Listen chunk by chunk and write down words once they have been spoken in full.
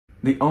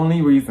The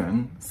only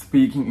reason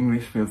speaking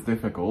English feels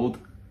difficult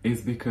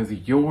is because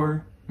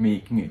you're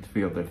making it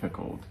feel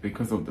difficult,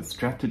 because of the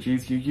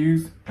strategies you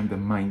use and the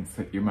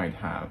mindset you might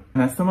have.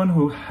 And as someone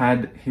who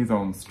had his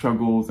own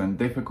struggles and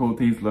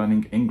difficulties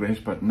learning English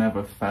but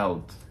never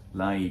felt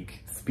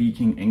like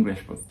speaking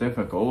English was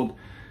difficult,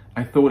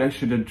 I thought I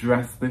should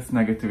address this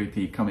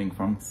negativity coming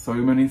from so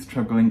many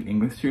struggling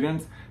English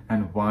students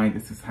and why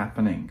this is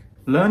happening.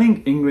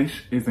 Learning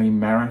English is a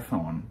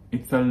marathon.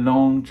 It's a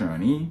long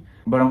journey,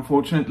 but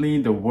unfortunately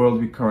the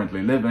world we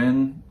currently live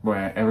in,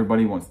 where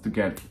everybody wants to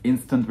get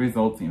instant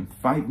results in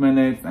 5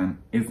 minutes and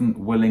isn't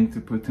willing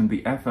to put in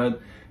the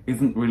effort,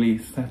 isn't really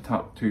set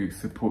up to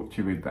support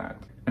you with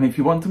that. And if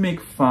you want to make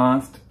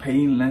fast,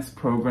 painless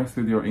progress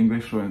with your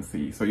English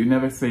fluency, so you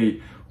never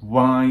say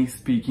why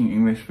speaking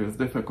English feels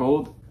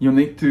difficult, you'll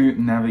need to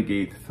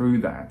navigate through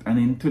that. And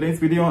in today's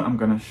video, I'm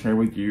going to share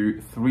with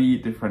you 3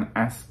 different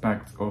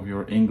aspects of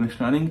your English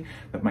learning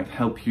that might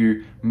help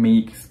you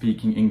make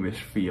speaking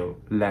English feel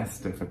less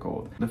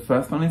difficult. The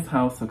first one is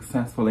how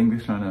successful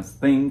English learners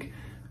think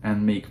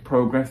and make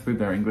progress with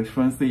their English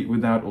fluency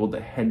without all the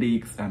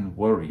headaches and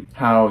worry.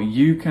 How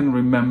you can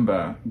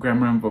remember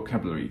grammar and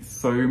vocabulary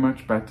so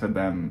much better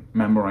than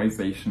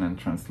memorization and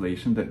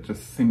translation that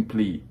just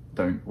simply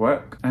don't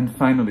work. And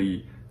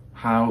finally,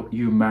 how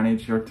you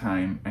manage your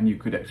time and you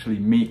could actually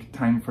make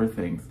time for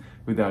things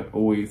without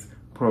always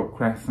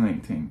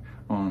procrastinating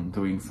on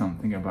doing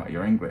something about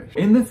your English.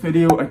 In this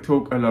video, I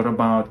talk a lot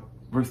about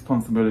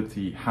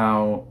responsibility,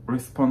 how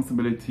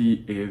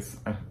responsibility is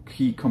a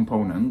key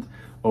component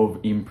of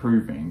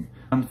improving.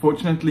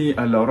 Unfortunately,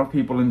 a lot of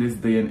people in this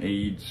day and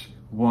age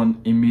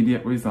want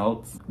immediate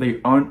results.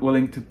 They aren't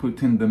willing to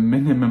put in the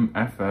minimum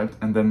effort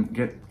and then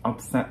get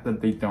upset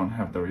that they don't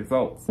have the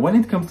results. When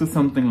it comes to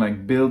something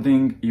like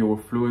building your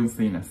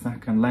fluency in a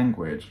second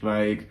language,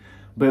 like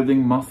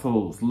building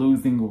muscles,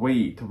 losing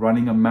weight,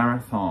 running a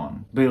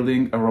marathon,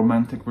 building a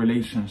romantic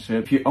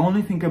relationship, if you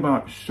only think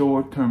about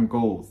short-term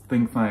goals,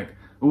 things like,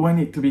 oh, I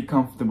need to be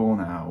comfortable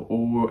now,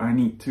 or I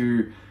need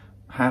to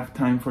have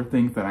time for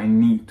things that I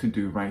need to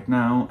do right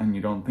now, and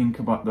you don't think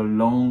about the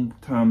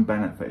long-term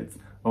benefits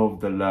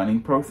of the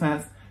learning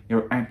process,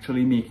 you're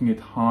actually making it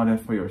harder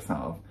for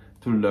yourself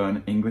to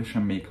learn English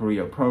and make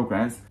real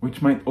progress,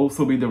 which might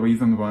also be the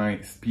reason why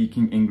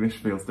speaking English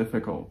feels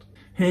difficult.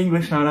 Hey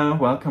English learner,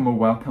 welcome or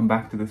welcome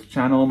back to this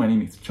channel. My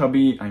name is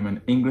Chubby. I'm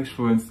an English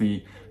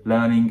fluency,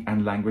 learning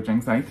and language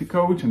anxiety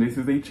coach, and this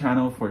is a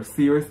channel for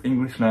serious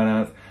English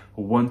learners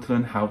who want to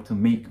learn how to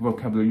make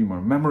vocabulary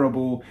more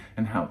memorable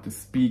and how to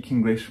speak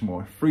English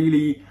more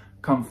freely,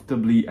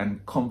 comfortably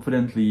and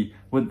confidently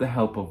with the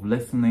help of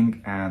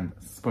listening and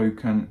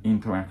spoken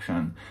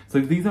interaction. So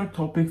if these are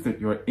topics that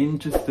you're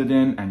interested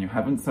in and you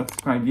haven't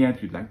subscribed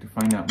yet, you'd like to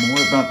find out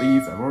more about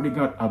these, I've already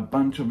got a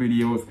bunch of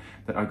videos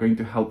that are going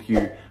to help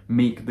you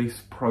make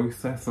this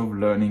process of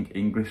learning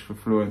English for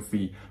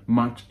fluency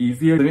much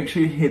easier. So make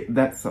sure you hit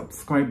that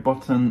subscribe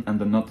button and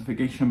the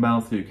notification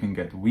bell so you can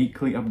get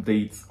weekly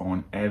updates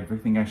on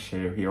everything I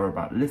share here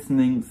about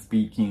listening,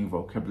 speaking,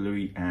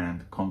 vocabulary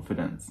and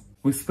confidence.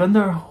 We spend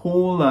our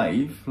whole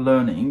life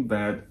learning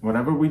that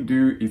whatever we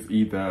do is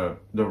either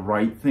the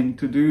right thing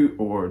to do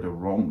or the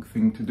wrong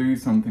thing to do,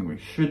 something we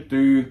should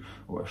do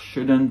or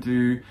shouldn't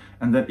do,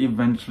 and that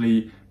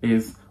eventually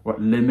is what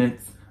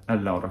limits a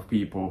lot of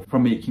people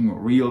from making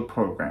real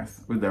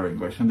progress with their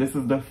English. And this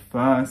is the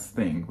first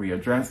thing we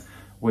address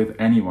with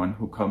anyone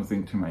who comes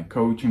into my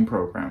coaching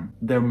program,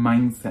 their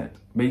mindset,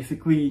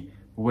 basically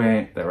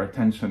where their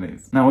attention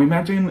is. Now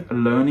imagine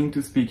learning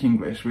to speak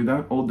English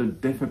without all the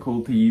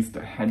difficulties,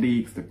 the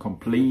headaches, the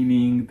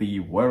complaining, the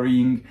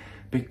worrying,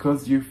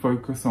 because you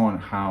focus on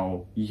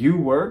how you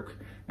work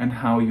and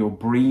how your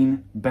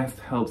brain best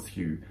helps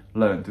you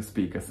learn to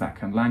speak a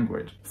second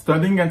language.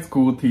 Studying at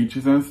school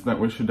teaches us that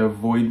we should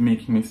avoid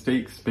making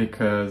mistakes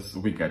because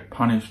we get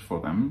punished for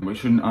them. We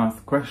shouldn't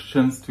ask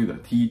questions to the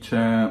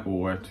teacher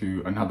or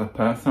to another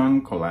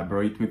person,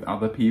 collaborate with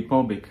other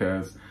people,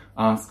 because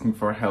asking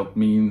for help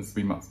means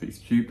we must be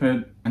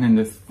stupid. And in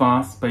this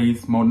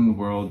fast-paced modern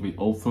world, we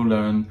also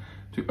learn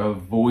to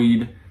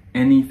avoid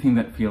anything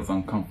that feels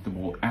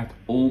uncomfortable at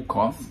all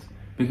costs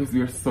because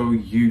we are so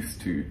used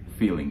to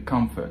feeling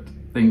comfort.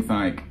 Things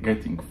like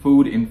getting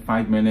food in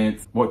 5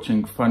 minutes,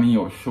 watching funny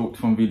or short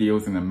form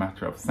videos in a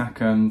matter of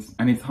seconds.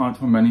 And it's hard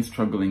for many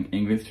struggling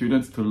English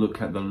students to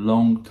look at the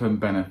long-term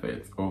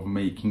benefits of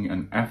making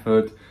an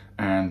effort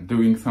and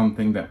doing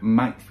something that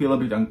might feel a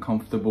bit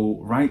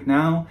uncomfortable right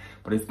now,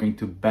 but it's going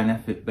to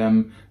benefit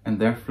them and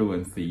their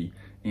fluency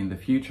in the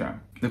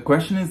future. The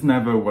question is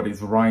never what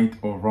is right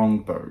or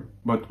wrong though,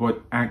 but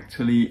what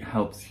actually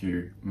helps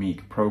you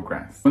make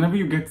progress. Whenever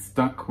you get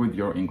stuck with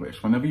your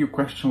English, whenever you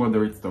question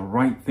whether it's the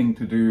right thing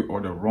to do or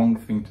the wrong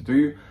thing to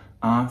do,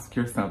 ask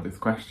yourself this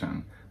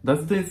question: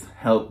 does this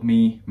help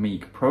me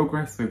make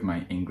progress with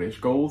my English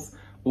goals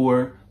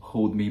or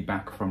hold me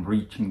back from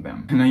reaching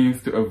them? And I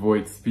used to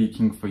avoid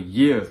speaking for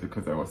years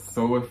because I was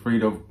so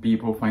afraid of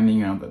people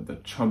finding out that the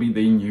Chubby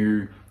they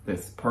knew,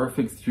 this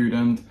perfect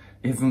student,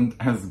 isn't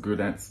as good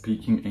at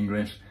speaking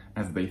English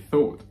as they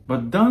thought.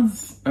 But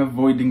does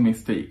avoiding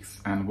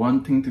mistakes and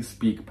wanting to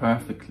speak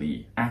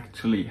perfectly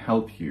actually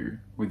help you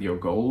with your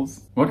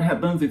goals? What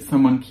happens if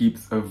someone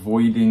keeps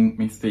avoiding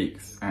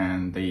mistakes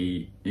and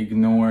they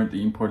ignore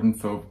the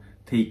importance of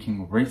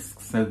taking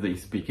risks as they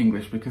speak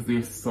English because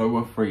they're so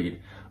afraid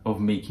of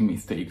making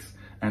mistakes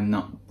and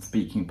not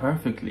speaking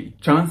perfectly?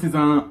 Chances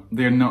are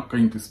they're not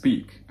going to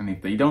speak. And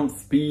if they don't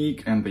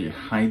speak and they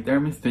hide their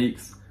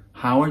mistakes,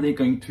 how are they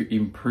going to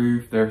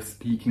improve their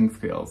speaking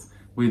skills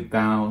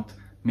without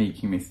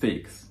making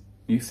mistakes?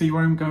 You see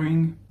where I'm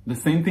going? The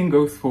same thing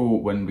goes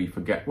for when we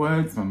forget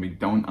words, when we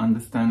don't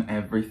understand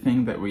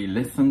everything that we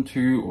listen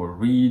to or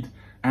read,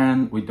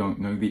 and we don't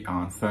know the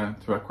answer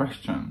to a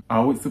question.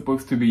 Are we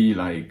supposed to be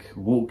like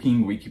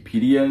walking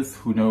Wikipedias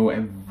who know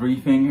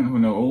everything and who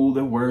know all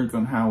the words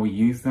and how we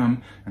use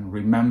them and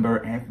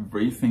remember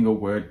every single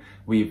word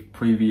we've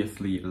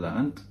previously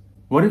learned?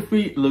 What if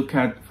we look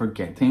at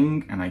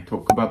forgetting, and I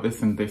talk about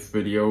this in this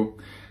video,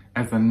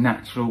 as a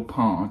natural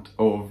part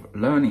of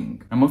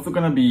learning? I'm also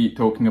going to be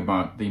talking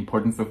about the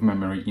importance of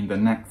memory in the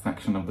next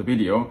section of the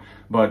video,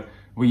 but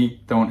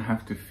we don't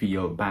have to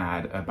feel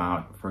bad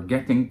about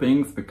forgetting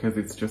things because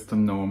it's just a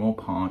normal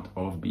part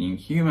of being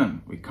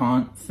human. We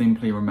can't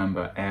simply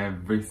remember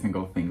every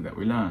single thing that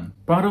we learn.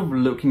 Part of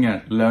looking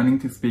at learning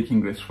to speak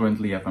English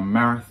fluently as a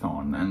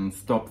marathon and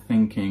stop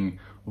thinking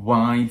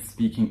why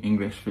speaking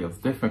English feels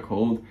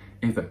difficult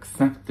is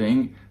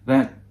accepting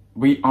that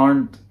we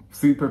aren't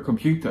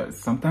supercomputers.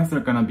 Sometimes there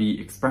are going to be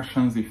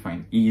expressions we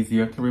find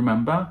easier to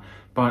remember,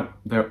 but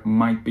there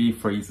might be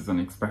phrases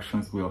and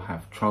expressions we'll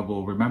have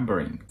trouble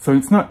remembering. So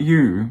it's not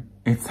you,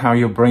 it's how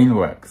your brain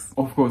works.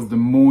 Of course, the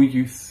more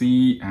you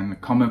see and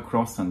come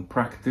across and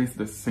practice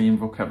the same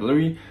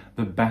vocabulary,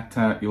 the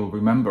better you'll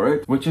remember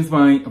it, which is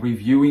why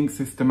reviewing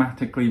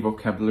systematically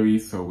vocabulary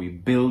so we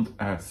build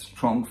a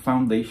strong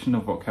foundation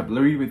of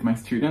vocabulary with my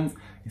students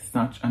is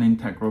such an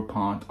integral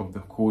part of the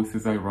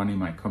courses I run in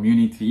my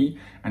community,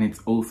 and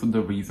it's also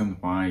the reason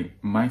why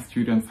my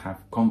students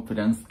have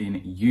confidence in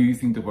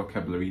using the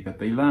vocabulary that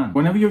they learn.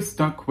 Whenever you're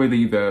stuck with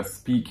either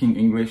speaking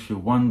English, you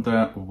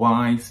wonder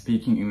why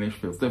speaking English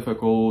feels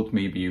difficult,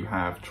 maybe you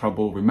have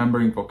trouble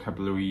remembering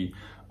vocabulary,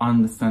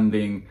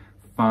 understanding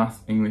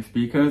fast English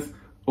speakers,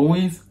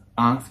 always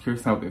ask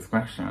yourself this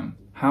question: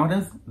 how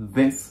does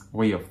this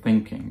way of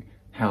thinking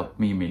help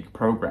me make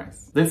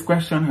progress? This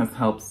question has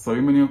helped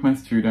so many of my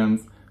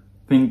students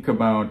think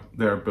about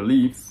their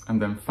beliefs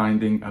and then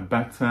finding a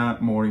better,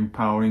 more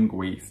empowering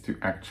ways to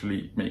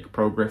actually make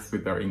progress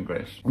with their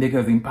English.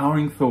 Because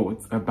empowering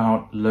thoughts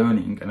about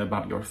learning and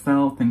about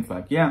yourself, things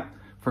like, yeah,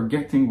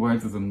 forgetting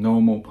words is a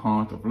normal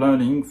part of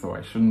learning, so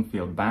I shouldn't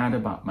feel bad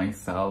about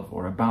myself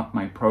or about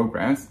my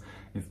progress,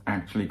 is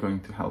actually going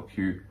to help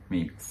you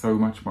make so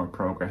much more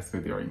progress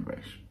with your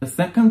English. The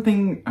second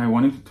thing I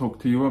wanted to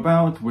talk to you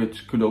about,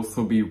 which could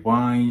also be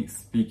why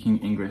speaking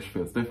English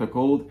feels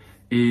difficult,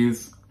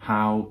 is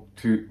how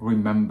to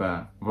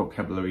remember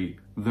vocabulary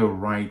the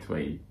right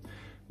way.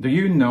 Do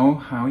you know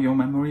how your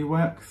memory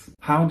works?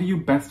 How do you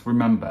best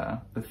remember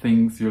the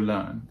things you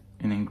learn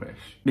in English?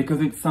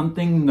 Because it's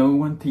something no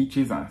one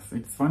teaches us.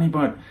 It's funny,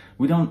 but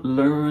we don't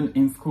learn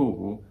in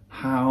school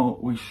how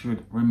we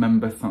should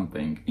remember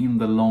something in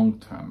the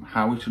long term,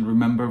 how we should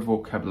remember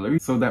vocabulary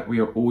so that we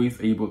are always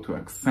able to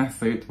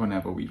access it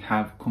whenever we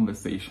have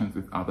conversations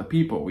with other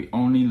people. We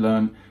only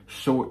learn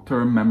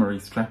short-term memory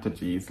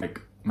strategies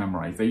like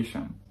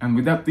memorization. And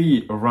without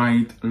the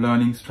right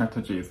learning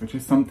strategies, which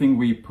is something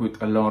we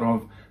put a lot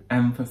of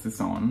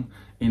emphasis on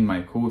in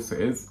my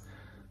courses,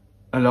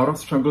 a lot of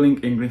struggling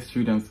English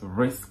students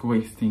risk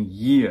wasting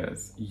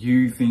years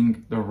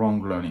using the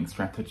wrong learning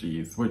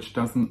strategies, which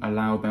doesn't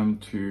allow them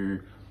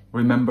to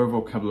remember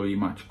vocabulary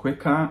much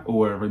quicker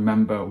or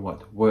remember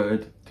what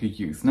word to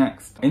use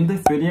next. In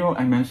this video,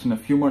 I mentioned a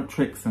few more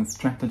tricks and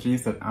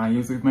strategies that I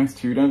use with my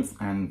students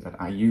and that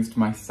I used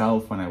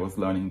myself when I was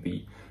learning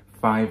the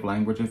 5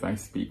 languages I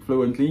speak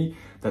fluently,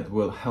 that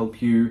will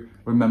help you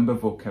remember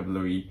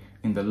vocabulary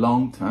in the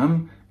long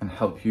term and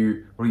help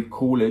you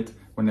recall it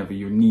whenever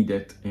you need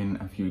it in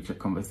a future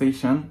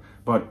conversation.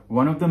 But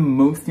one of the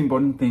most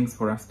important things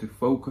for us to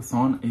focus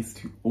on is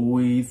to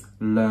always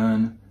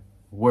learn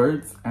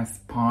words as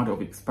part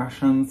of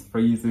expressions,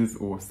 phrases,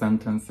 or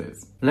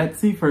sentences. Let's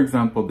see, for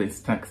example,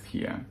 this text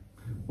here.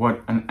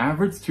 What an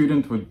average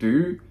student would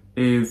do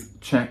is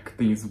check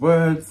these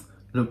words,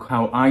 look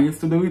how I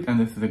used to do it, and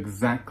this is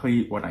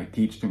exactly what I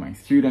teach to my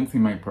students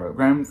in my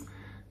programs.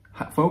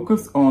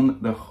 Focus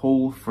on the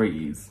whole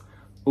phrase,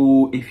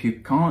 or if you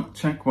can't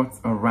check what's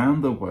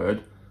around the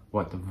word,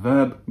 what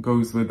verb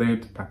goes with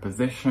it,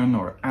 preposition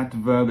or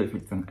adverb if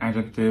it's an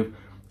adjective,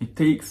 it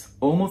takes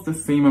almost the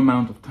same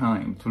amount of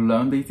time to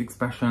learn these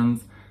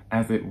expressions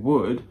as it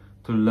would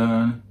to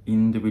learn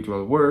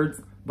individual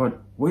words,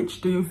 but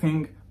which do you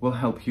think will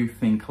help you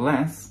think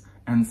less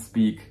and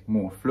speak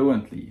more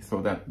fluently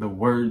so that the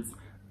words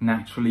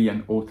naturally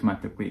and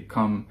automatically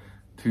come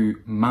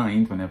to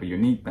mind whenever you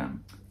need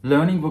them?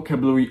 Learning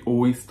vocabulary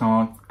always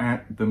starts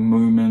at the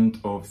moment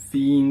of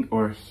seeing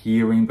or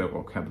hearing the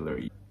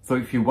vocabulary. So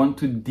if you want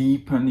to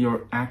deepen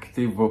your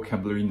active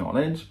vocabulary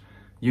knowledge,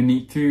 you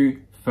need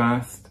to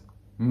first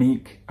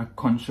make a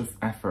conscious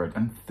effort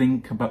and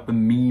think about the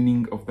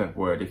meaning of that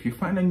word. If you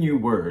find a new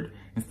word,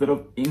 instead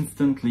of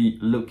instantly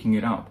looking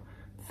it up,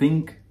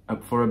 think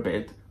up for a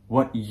bit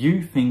what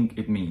you think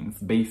it means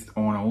based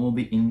on all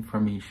the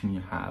information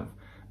you have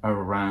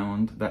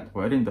around that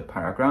word in the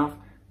paragraph,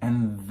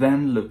 and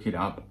then look it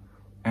up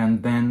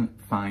and then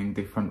find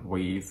different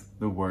ways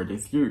the word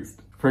is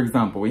used. For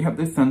example, we have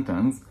this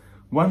sentence: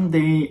 one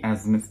day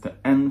as Mr.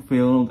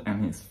 Enfield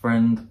and his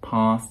friend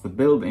passed the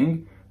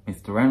building,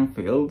 Mr.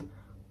 Enfield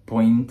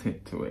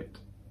pointed to it.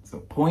 So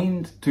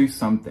point to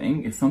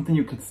something is something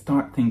you could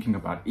start thinking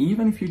about.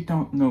 Even if you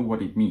don't know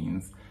what it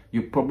means,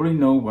 you probably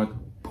know what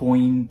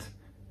point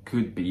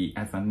could be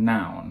as a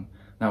noun.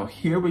 Now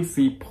here we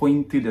see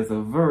pointed as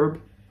a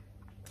verb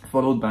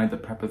followed by the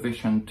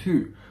preposition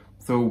to.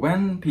 So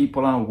when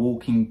people are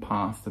walking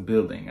past a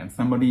building and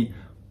somebody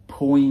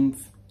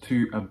points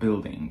to a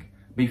building,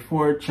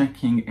 before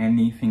checking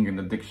anything in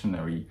the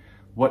dictionary,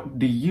 what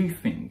do you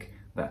think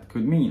that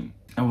could mean?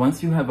 And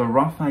once you have a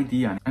rough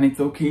idea, and it's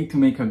okay to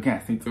make a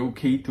guess, it's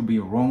okay to be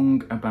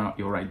wrong about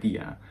your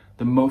idea,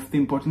 the most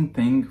important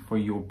thing for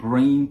your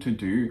brain to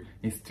do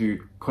is to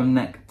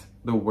connect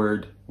the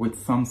word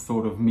with some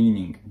sort of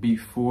meaning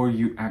before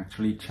you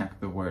actually check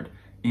the word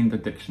in the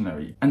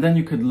dictionary. And then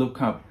you could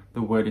look up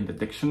the word in the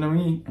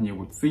dictionary and you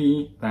would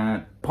see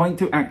that point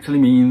to actually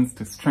means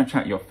to stretch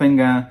out your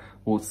finger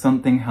or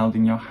something held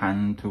in your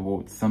hand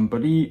towards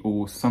somebody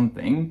or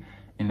something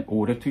in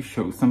order to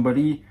show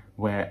somebody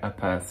where a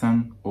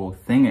person or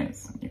thing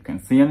is. You can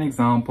see an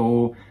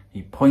example: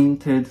 he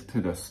pointed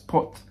to the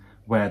spot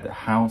where the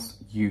house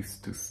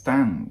used to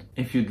stand.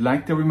 If you'd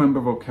like to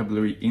remember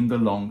vocabulary in the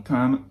long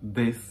term,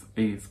 this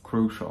is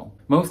crucial.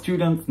 Most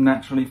students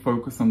naturally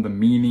focus on the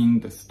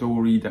meaning, the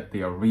story that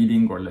they are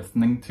reading or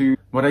listening to.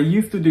 What I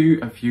used to do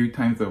a few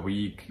times a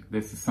week,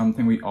 this is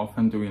something we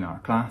often do in our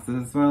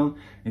classes as well,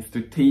 is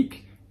to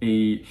take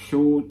a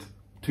short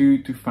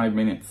 2 to 5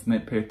 minute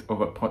snippet of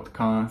a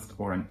podcast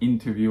or an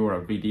interview or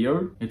a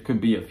video. It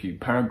could be a few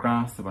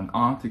paragraphs of an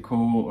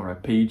article or a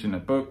page in a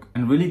book,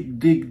 and really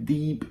dig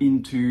deep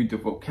into the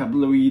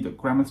vocabulary, the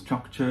grammar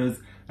structures,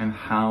 and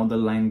how the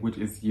language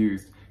is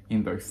used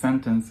in those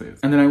sentences.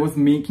 And then I was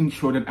making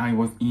sure that I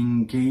was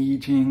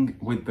engaging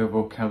with the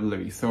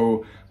vocabulary.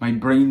 So my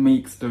brain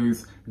makes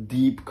those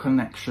deep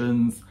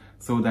connections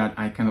so that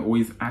I can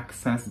always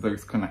access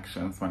those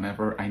connections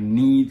whenever I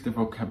need the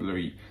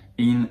vocabulary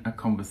in a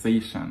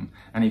conversation.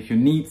 And if you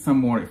need some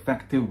more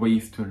effective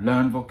ways to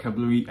learn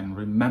vocabulary and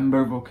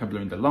remember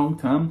vocabulary in the long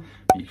term,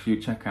 make sure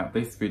you check out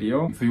this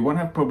video so you won't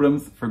have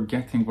problems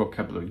forgetting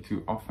vocabulary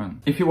too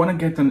often. If you want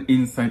to get an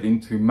insight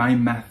into my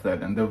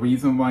method and the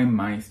reason why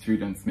my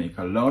students make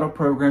a lot of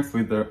progress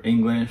with their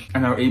English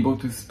and are able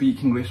to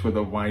speak English with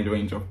a wide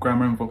range of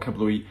grammar and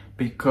vocabulary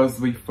because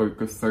we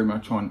focus so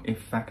much on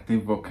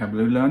effective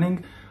vocabulary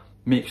learning,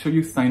 make sure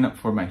you sign up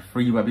for my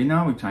free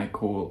webinar, which I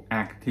call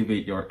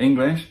Activate Your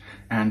English,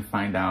 and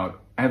find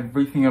out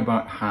everything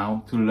about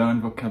how to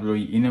learn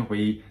vocabulary in a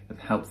way that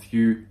helps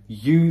you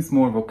use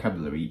more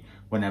vocabulary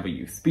whenever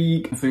you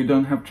speak, so you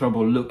don't have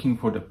trouble looking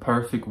for the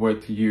perfect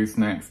word to use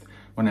next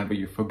whenever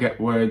you forget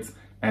words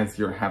as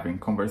you're having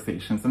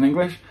conversations in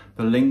English.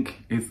 The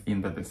link is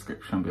in the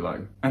description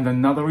below. And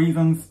another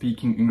reason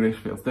speaking English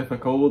feels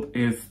difficult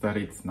is that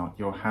it's not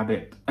your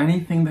habit.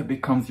 Anything that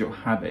becomes your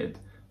habit,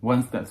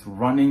 once that's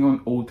running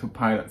on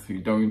autopilot so you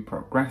don't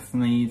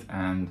procrastinate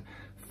and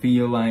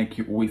feel like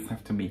you always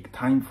have to make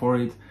time for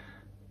it,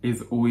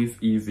 is always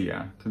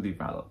easier to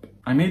develop.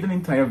 I made an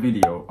entire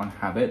video on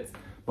habits,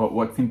 but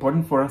what's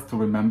important for us to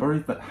remember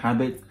is that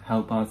habits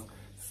help us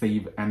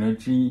save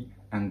energy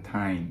and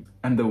time.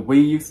 And the way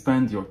you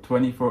spend your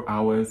 24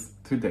 hours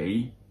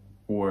today,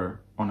 or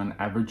on an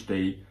average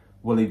day,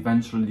 will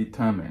eventually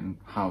determine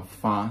how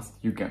fast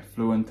you get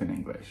fluent in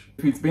English.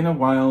 If it's been a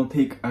while,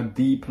 take a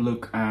deep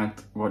look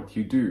at what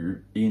you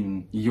do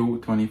in your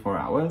 24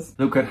 hours.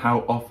 Look at how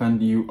often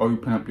you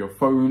open up your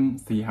phone,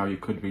 see how you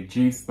could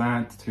reduce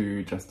that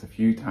to just a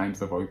few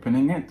times of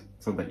opening it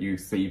so that you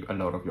save a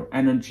lot of your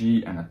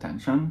energy and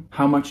attention.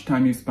 How much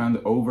time you spend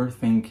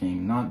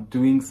overthinking, not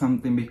doing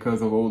something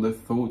because of all the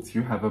thoughts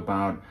you have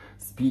about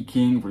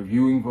speaking,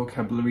 reviewing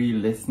vocabulary,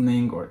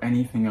 listening, or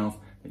anything else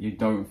that you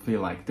don't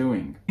feel like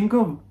doing. Think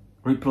of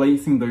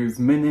replacing those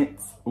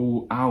minutes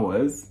or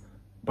hours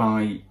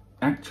by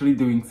actually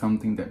doing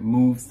something that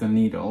moves the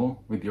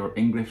needle with your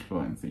English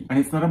fluency. And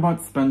it's not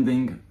about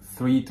spending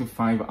 3 to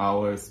 5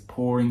 hours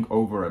poring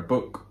over a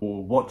book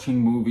or watching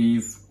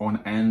movies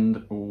on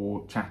end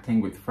or chatting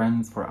with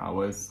friends for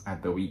hours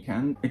at the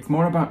weekend. It's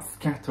more about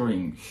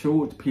scattering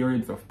short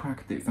periods of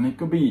practice, and it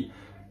could be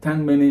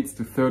 10 minutes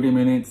to 30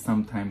 minutes,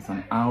 sometimes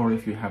an hour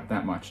if you have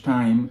that much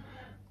time,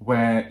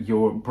 where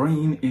your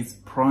brain is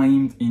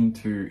primed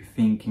into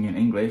thinking in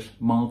English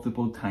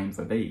multiple times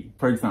a day.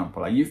 For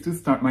example, I used to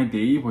start my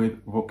day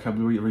with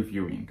vocabulary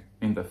reviewing.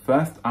 In the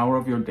first hour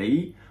of your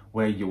day,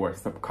 where your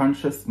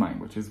subconscious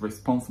mind, which is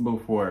responsible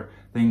for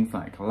things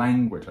like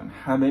language and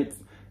habits,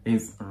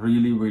 is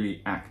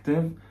really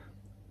active.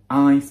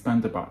 I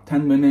spent about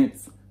 10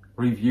 minutes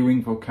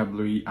reviewing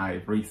vocabulary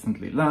I've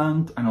recently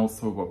learned and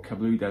also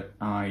vocabulary that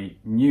I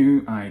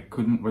knew I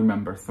couldn't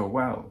remember so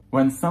well.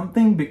 When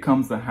something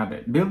becomes a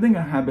habit, building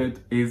a habit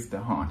is the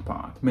hard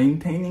part.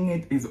 Maintaining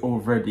it is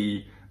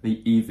already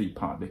the easy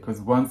part,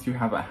 because once you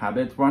have a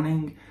habit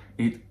running,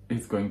 it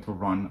is going to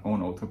run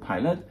on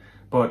autopilot.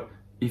 But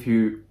if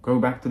you go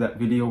back to that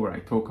video where I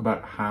talk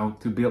about how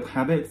to build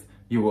habits,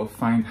 you will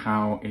find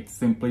how it's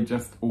simply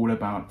just all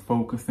about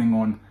focusing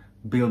on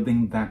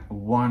building that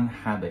one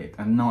habit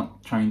and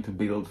not trying to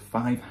build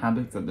 5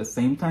 habits at the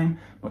same time,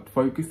 but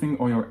focusing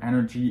all your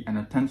energy and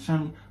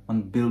attention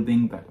on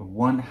building that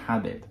one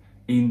habit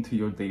into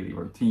your daily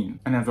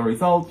routine. And as a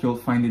result, you'll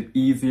find it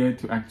easier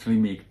to actually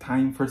make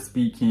time for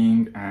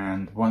speaking,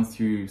 and once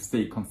you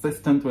stay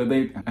consistent with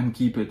it and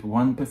keep it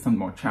 1%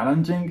 more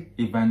challenging,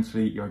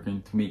 eventually you're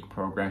going to make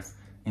progress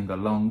in the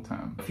long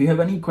term. If you have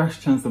any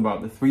questions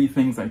about the 3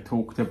 things I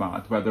talked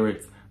about, whether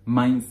it's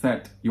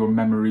mindset, your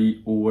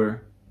memory,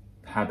 or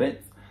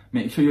habits,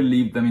 make sure you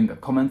leave them in the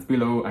comments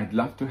below. I'd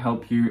love to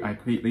help you. I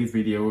create these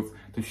videos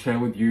to share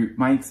with you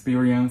my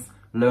experience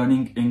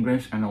learning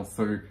English and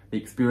also the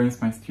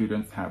experience my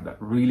students have that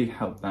really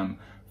help them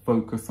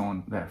focus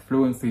on their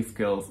fluency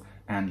skills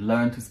and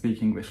learn to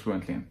speak English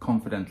fluently and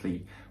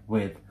confidently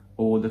with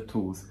all the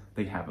tools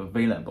they have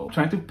available.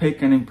 Try to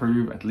pick and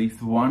improve at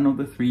least one of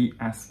the 3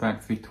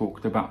 aspects we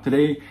talked about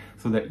today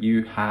so that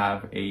you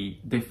have a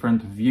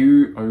different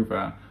view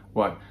over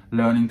what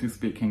learning to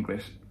speak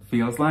English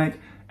feels like,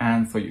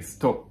 and so you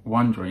stop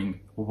wondering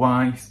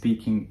why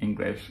speaking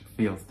English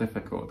feels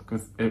difficult,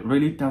 because it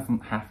really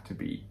doesn't have to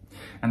be.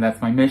 And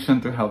that's my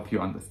mission, to help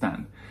you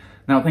understand.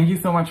 Now, thank you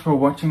so much for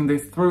watching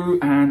this through,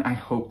 and I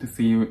hope to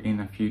see you in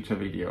a future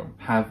video.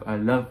 Have a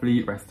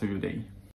lovely rest of your day.